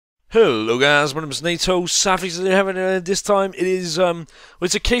Hello guys, my name is NATO. This time it is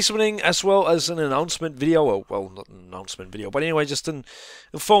it's a case opening as well as an announcement video. Well, not an announcement video, but anyway, just an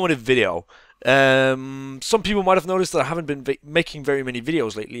informative video. Some people might have noticed that I haven't been making very many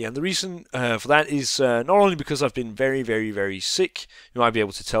videos lately, and the reason for that is not only because I've been very sick. You might be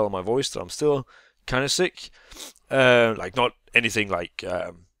able to tell on my voice that I'm still kind of sick. Like not anything like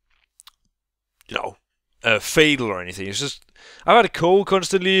fatal or anything. It's just I've had a cold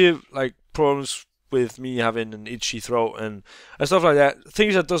constantly, like problems with me having an itchy throat and stuff like that.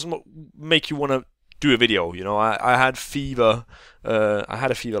 Things that doesn't make you want to do a video. You know, I had fever. I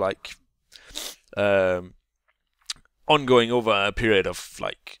had a fever like ongoing over a period of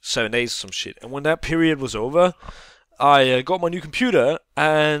like 7 days or some shit. And when that period was over, I got my new computer,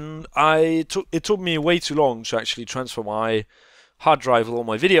 and it took me way too long to actually transfer my hard drive with all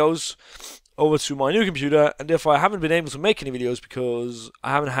my videos over to my new computer, and therefore I haven't been able to make any videos because I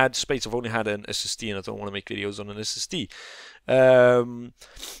haven't had space. I've only had an SSD, and I don't want to make videos on an SSD.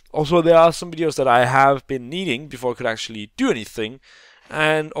 Also, there are some videos that I have been needing before I could actually do anything,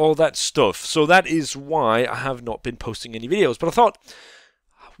 and all that stuff. So that is why I have not been posting any videos. But I thought,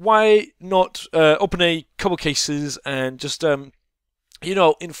 why not open a couple cases and just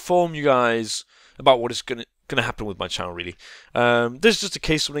inform you guys about what is gonna happen with my channel. Really, this is just a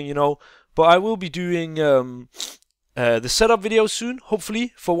case opening, But I will be doing the setup video soon,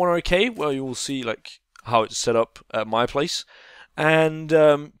 hopefully for 100k, where you will see like how it's set up at my place, and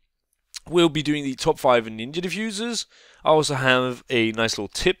we'll be doing the top 5 ninja diffusers. I also have a nice little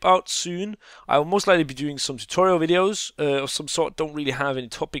tip out soon. I will most likely be doing some tutorial videos of some sort. Don't really have any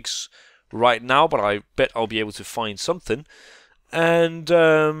topics right now, but I bet I'll be able to find something. And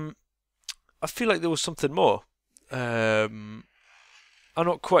I feel like there was something more. I'm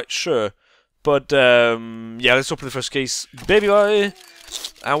not quite sure. But, yeah, let's open the first case. Baby boy!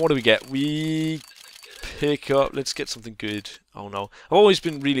 And what do we get? We pick up... Let's get something good. Oh, no. I've always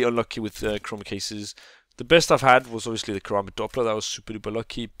been really unlucky with Chroma cases. The best I've had was obviously the Chroma Doppler. That was super duper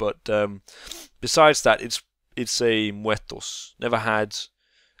lucky. But, besides that, it's a Muertos. Never had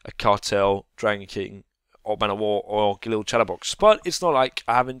a Cartel, Dragon King, or Man of War, or Little Chatterbox. But it's not like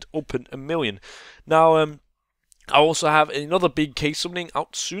I haven't opened a million. Now, I also have another big case opening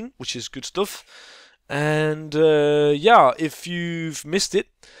out soon, which is good stuff. And yeah, if you've missed it,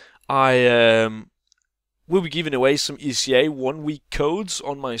 I will be giving away some ECA 1 week codes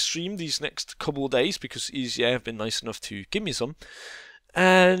on my stream these next couple of days, because ECA have been nice enough to give me some.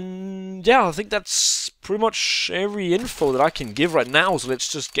 And yeah, I think that's pretty much every info that I can give right now. So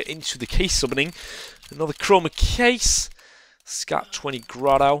let's just get into the case opening. Another Chroma case. Scat 20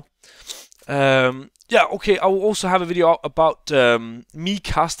 Grotto. Yeah, okay, I will also have a video about me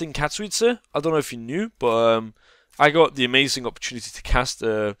casting Katsuitsu. I don't know if you knew, but I got the amazing opportunity to cast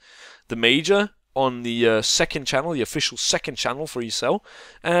the Major on the second channel, the official second channel for ESL.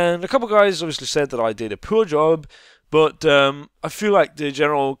 And a couple guys obviously said that I did a poor job, but I feel like the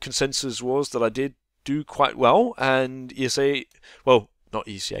general consensus was that I did do quite well, and ESA, well, not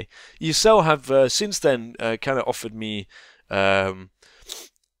ECA, ESL have since then kind of offered me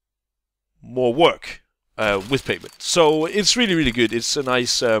more work with payment. So it's really good. It's a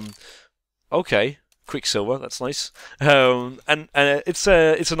nice okay, Quicksilver, that's nice. And it's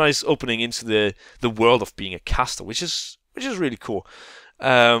a nice opening into the world of being a caster, which is really cool.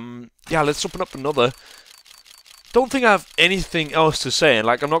 Yeah, let's open up another. Don't think I have anything else to say, and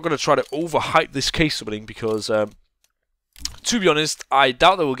like I'm not gonna try to overhype this case opening because to be honest, I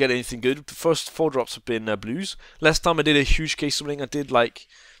doubt that we'll get anything good. The first 4 drops have been blues. Last time I did a huge case opening, I did like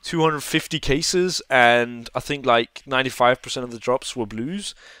 250 cases, and I think like 95% of the drops were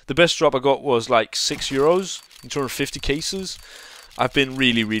blues. The best drop I got was like €6 in 250 cases. I've been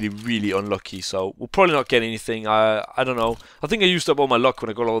really unlucky, so we'll probably not get anything. I don't know. I think I used up all my luck when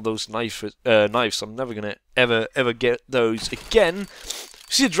I got all those knives. I'm never gonna ever get those again.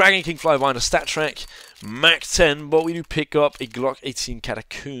 See a Dragon King fly by on a stat track, Mach 10, but we do pick up a Glock 18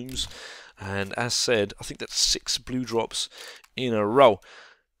 Catacombs, and as said, I think that's 6 blue drops in a row.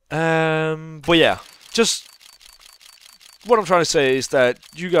 But yeah, just what I'm trying to say is that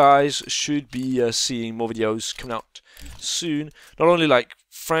you guys should be seeing more videos coming out soon. Not only like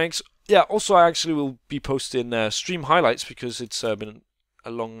Frank's, yeah, also I actually will be posting stream highlights, because it's been a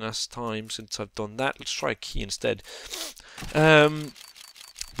long ass time since I've done that. Let's try a key instead.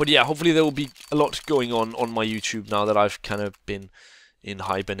 But yeah, hopefully there will be a lot going on my YouTube now that I've kind of been in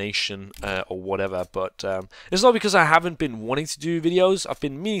hibernation or whatever. But it's not because I haven't been wanting to do videos. I've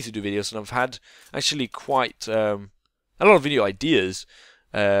been meaning to do videos, and I've had actually quite a lot of video ideas.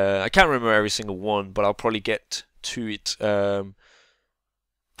 I can't remember every single one, but I'll probably get to it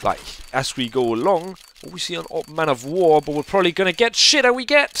like, as we go along. We see an odd man of war, but we're probably gonna get shit and we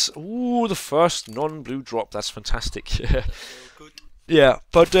get. Ooh, the first non-blue drop. That's fantastic. Yeah,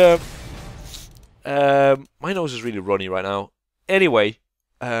 but my nose is really runny right now. Anyway,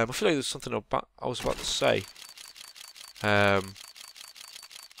 I feel like there's something about I was about to say. I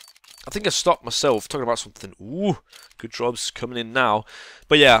think I stopped myself talking about something. Ooh, good drops coming in now.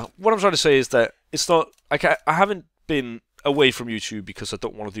 But yeah, what I'm trying to say is that it's not. I haven't been away from YouTube because I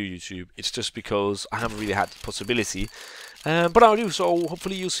don't want to do YouTube. It's just because I haven't really had the possibility. But I'll do, so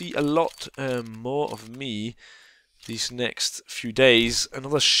hopefully you'll see a lot more of me these next few days.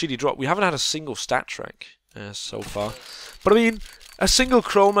 Another shitty drop. We haven't had a single stat track so far. But I mean, a single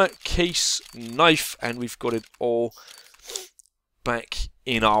Chroma case knife, and we've got it all back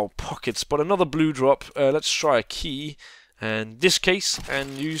in our pockets. But another blue drop. Let's try a key. And this case,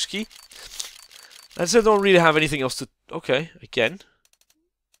 and use key. And since I don't really have anything else to... Okay, again.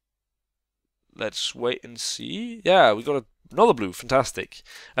 Let's wait and see. Yeah, we got another blue. Fantastic.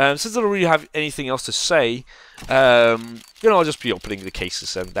 Since I don't really have anything else to say, you know, I'll just be opening the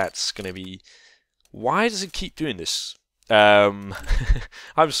cases, and that's going to be... Why does it keep doing this? I'm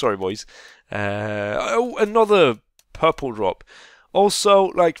sorry, boys. Oh, another purple drop.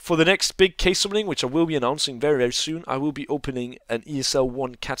 Also, like, for the next big case opening, which I will be announcing very, very soon, I will be opening an ESL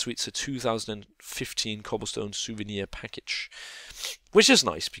 1 Katowice 2015 Cobblestone souvenir package. Which is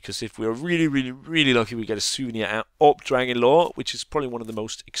nice, because if we're really, really, really lucky, we get a souvenir out of Dragon Law, which is probably one of the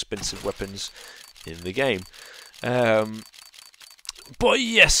most expensive weapons in the game. But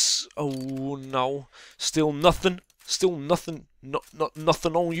yes! Oh no. Still nothing. Still nothing.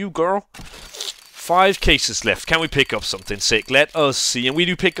 Nothing on you, girl. 5 cases left. Can we pick up something sick? Let us see. And we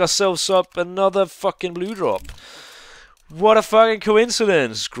do pick ourselves up another fucking blue drop. What a fucking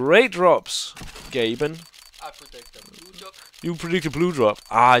coincidence. Great drops, Gaben. I predict a blue drop. You predict a blue drop.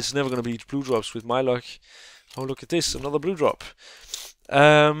 Ah, it's never going to be blue drops with my luck. Oh, look at this. Another blue drop.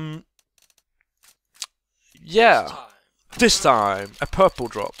 Yeah. This time, a purple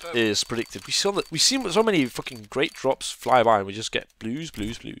drop is predicted. We see so many fucking great drops fly by and we just get blues,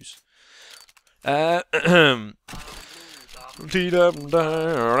 blues, blues. Let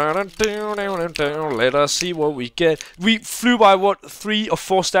us see what we get. We flew by, what, 3 or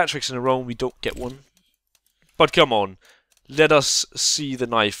 4 stat tricks in a row and we don't get one. But come on, let us see the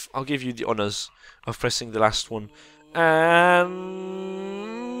knife. I'll give you the honors of pressing the last one. And...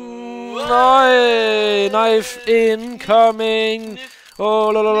 knife incoming! Oh,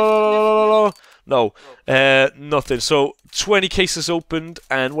 la la la la la la. No, nothing. So 20 cases opened,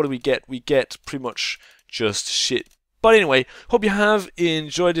 and what do we get? We get pretty much just shit. But anyway, hope you have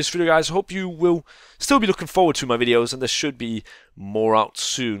enjoyed this video, guys. Hope you will still be looking forward to my videos, and there should be more out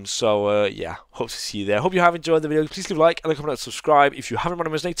soon. So yeah, hope to see you there. Hope you have enjoyed the video. Please leave a like and a comment and subscribe if you haven't. My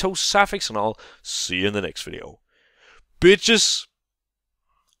name is Nate Saffix, and I'll see you in the next video. Bitches!